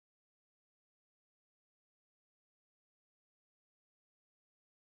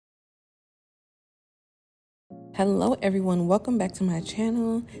Hello everyone, welcome back to my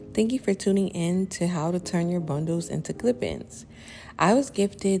channel. Thank you for tuning in to how to turn your bundles into clip-ins. I was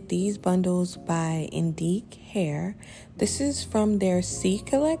gifted these bundles by Indique Hair. This is from their C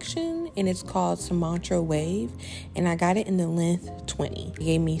collection and it's called Sumatra Wave, and I got it in the length 20. They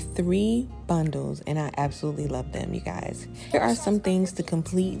gave me 3 bundles and I absolutely love them, you guys. Here are some things to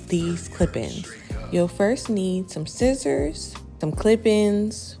complete these clip-ins. You'll first need some scissors, some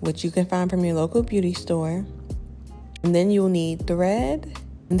clip-ins, which you can find from your local beauty store. And then you'll need thread,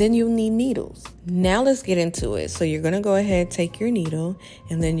 and then you'll need needles. Now let's get into it. So you're gonna go ahead, take your needle,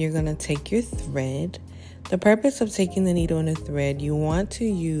 and then you're gonna take your thread. The purpose of taking the needle and the thread, you want to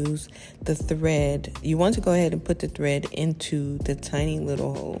use the thread. You want to go ahead and put the thread into the tiny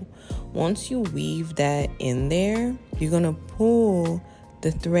little hole. Once you weave that in there, you're gonna pull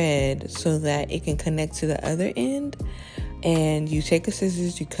the thread so that it can connect to the other end. And you take a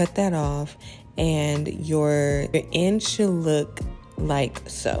scissors, you cut that off, and your end should look like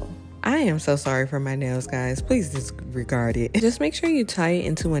so. I am so sorry for my nails, guys. Please disregard it. Just make sure you tie it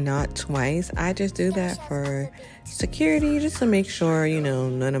into a knot twice. I just do that for security, just to make sure, you know,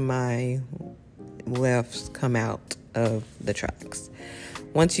 none of my wefts come out of the tracks.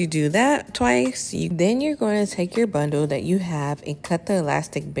 Once you do that twice, then you're going to take your bundle that you have and cut the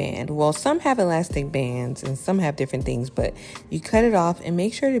elastic band. Well, some have elastic bands and some have different things, but you cut it off and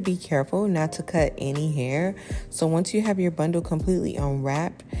make sure to be careful not to cut any hair. So once you have your bundle completely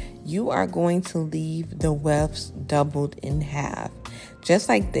unwrapped, you are going to leave the wefts doubled in half, just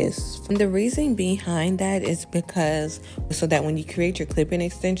like this. And the reason behind that is because so that when you create your clip-in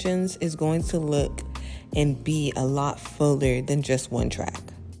extensions, it's going to look and be a lot fuller than just one track.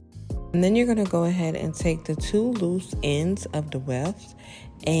 And then you're gonna go ahead and take the 2 loose ends of the wefts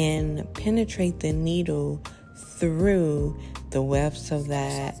and penetrate the needle through the weft so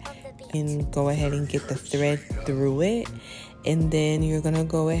that you can go ahead and get the thread through it. And then you're gonna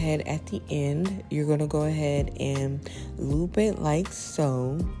go ahead at the end, you're gonna go ahead and loop it like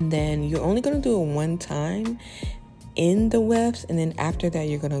so. And then you're only gonna do it one time in the wefts, and then after that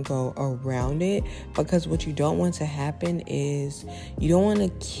you're gonna go around it, because what you don't want to happen is you don't want to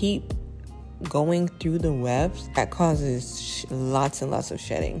keep going through the wefts. That causes lots and lots of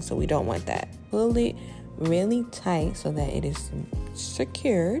shedding, so we don't want that. Pull it really tight so that it is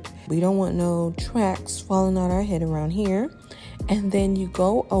secured. We don't want no tracks falling on our head around here. And then you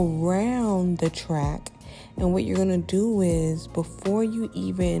go around the track, and what you're gonna do is, before you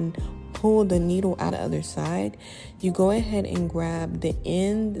even pull the needle out the other side, you go ahead and grab the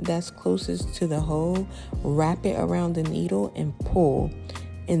end that's closest to the hole, wrap it around the needle and pull.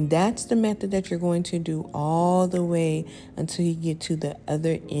 And that's the method that you're going to do all the way until you get to the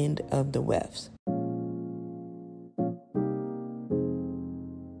other end of the wefts.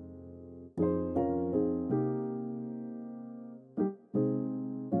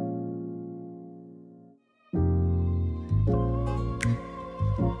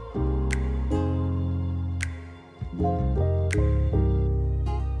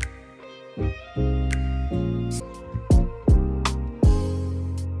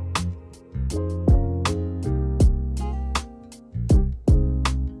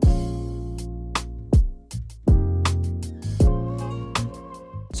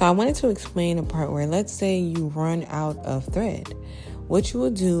 So I wanted to explain a part where, let's say you run out of thread. What you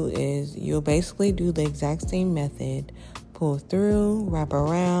will do is you'll basically do the exact same method, pull through, wrap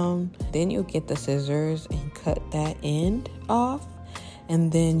around, then you'll get the scissors and cut that end off,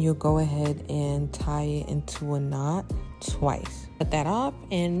 and then you'll go ahead and tie it into a knot twice. Cut that off,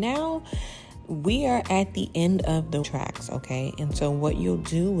 and now we are at the end of the tracks, okay? And so what you'll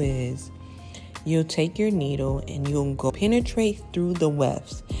do is you'll take your needle and you'll go penetrate through the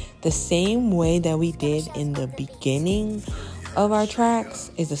wefts. The same way that we did in the beginning of our tracks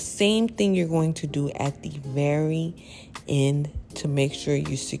is the same thing you're going to do at the very end to make sure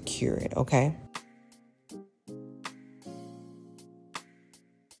you secure it, okay?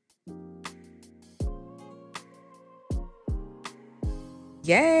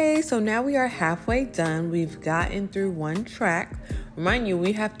 Yay! So now we are halfway done. We've gotten through one track. Remind you,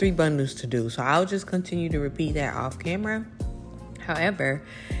 we have 3 bundles to do, so I'll just continue to repeat that off camera. However,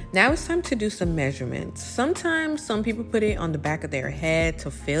 now it's time to do some measurements. Sometimes some people put it on the back of their head to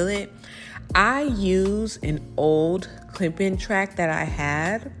feel it. I use an old clip-in track that I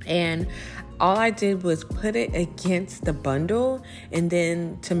had, and all I did was put it against the bundle and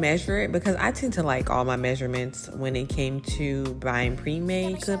then to measure it, because I tend to like all my measurements when it came to buying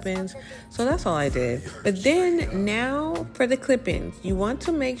pre-made clip-ins. So that's all I did. But then now for the clip-ins, you want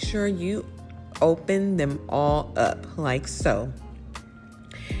to make sure you open them all up like so.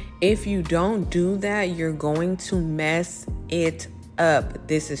 If you don't do that, you're going to mess it up.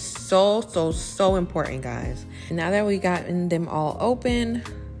 This is so important, guys. Now that we gotten them all open,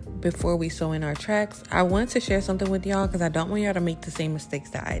 before we sew in our tracks, I want to share something with y'all because I don't want y'all to make the same mistakes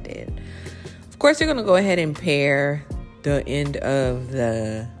that I did. Of course, you're gonna go ahead and pair the end of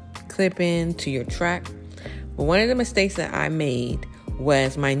the clip-in to your track. But one of the mistakes that I made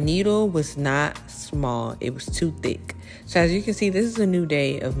was my needle was not small. It was too thick. So as you can see, this is a new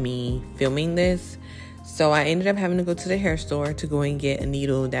day of me filming this. So I ended up having to go to the hair store to go and get a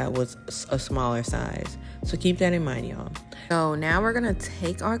needle that was a smaller size. So keep that in mind, y'all. So now we're gonna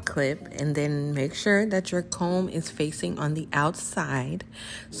take our clip and then make sure that your comb is facing on the outside.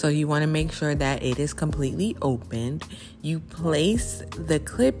 So you wanna make sure that it is completely opened. You place the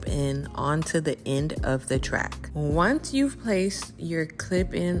clip in onto the end of the track. Once you've placed your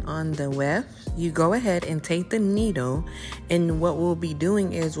clip in on the weft, you go ahead and take the needle, and what we'll be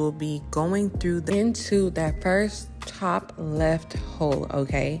doing is we'll be going through into that first top left hole,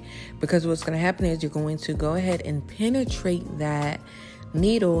 okay? Because what's going to happen is you're going to go ahead and penetrate that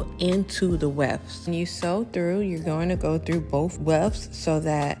needle into the wefts. When you sew through, you're going to go through both wefts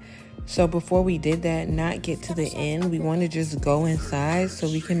so before we did that, not get to the end, we want to just go inside so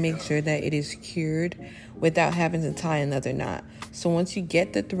we can make sure that it is cured without having to tie another knot. So once you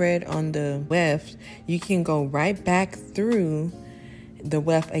get the thread on the weft, you can go right back through the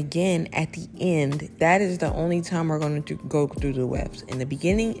weft again at the end. That is the only time we're going to go through the wefts, in the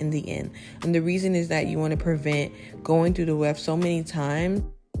beginning and the end. And the reason is that you want to prevent going through the weft so many times.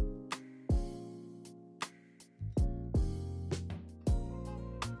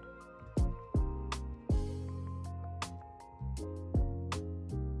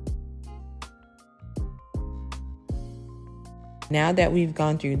 Now that we've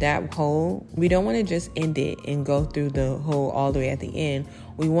gone through that hole, we don't want to just end it and go through the hole all the way at the end.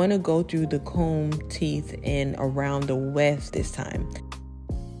 We want to go through the comb teeth and around the weft this time.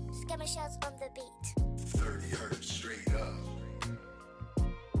 Scammer shots on the beat. 30 hertz straight up.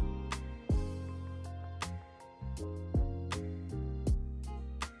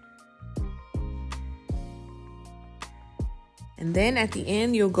 And then at the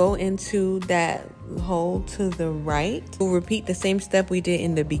end, you'll go into that hole to the right. We'll repeat the same step we did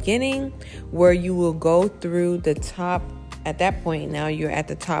in the beginning, where you will go through the top. At that point, now you're at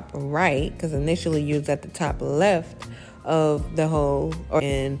the top right, because initially you was at the top left of the hole,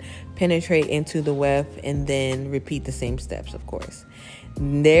 and penetrate into the weft, and then repeat the same steps, of course.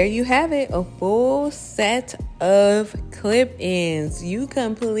 There you have it, a full set of clip-ins. You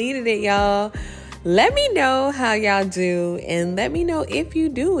completed it, y'all. Let me know how y'all do, and let me know if you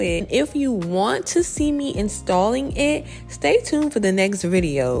do it. If you want to see me installing it, stay tuned for the next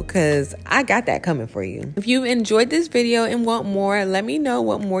video, because I got that coming for you. If you enjoyed this video and want more, let me know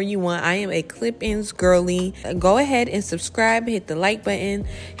what more you want. I am a clip-ins girly. Go ahead and subscribe, hit the like button,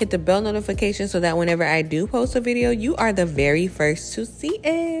 hit the bell notification so that whenever I do post a video, you are the very first to see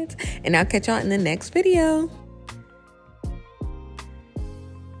it. And I'll catch y'all in the next video.